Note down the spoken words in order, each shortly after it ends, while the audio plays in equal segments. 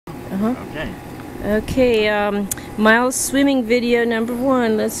Okay. Okay, Miles swimming video number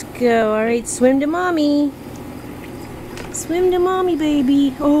 1. Let's go. Alright, swim to mommy. Swim to mommy,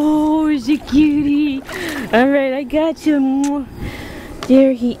 baby. Oh, is he cutie? Alright, I got you.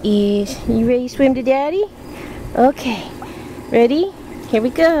 There he is. You ready to swim to daddy? Okay. Ready? Here we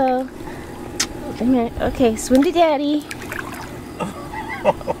go. Wait a minute. Okay, swim to daddy.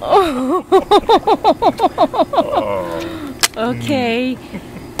 Okay.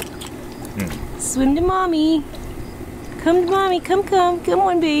 Swim to mommy. Come to mommy. Come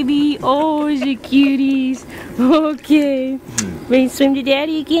on, baby. Oh, is it cuties? Okay. Ready to swim to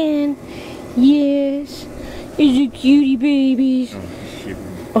daddy again? Yes. Is it cutie babies?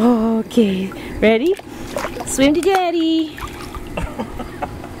 Okay. Ready? Swim to daddy.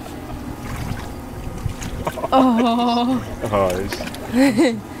 Oh.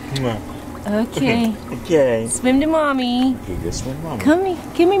 Okay. Okay. Swim to mommy. Okay, go swim to mommy. Come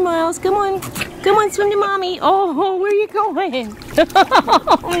here, Miles. Come on, swim to mommy. Oh, where are you going?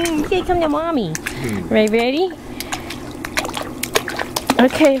 Okay, come to mommy. Right, ready?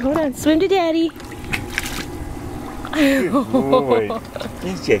 Okay, hold on. Swim to daddy. Good boy.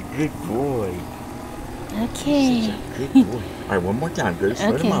 He's a good boy. Okay. Good boy. All right, one more time. Go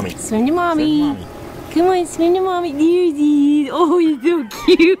swim to mommy. Swim to mommy. Swim to mommy. Come on, swim to mommy. There he is. Oh, you're so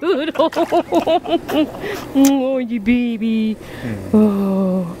cute. Oh, you baby.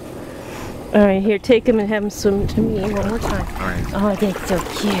 Oh. All right, here, take him and have him swim to me one more time. All right. Oh, that's so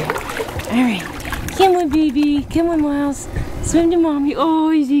cute. All right. Come on, baby. Come on, Miles. Swim to mommy. Oh,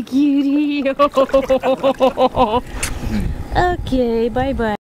 he's a cutie. Okay, bye-bye.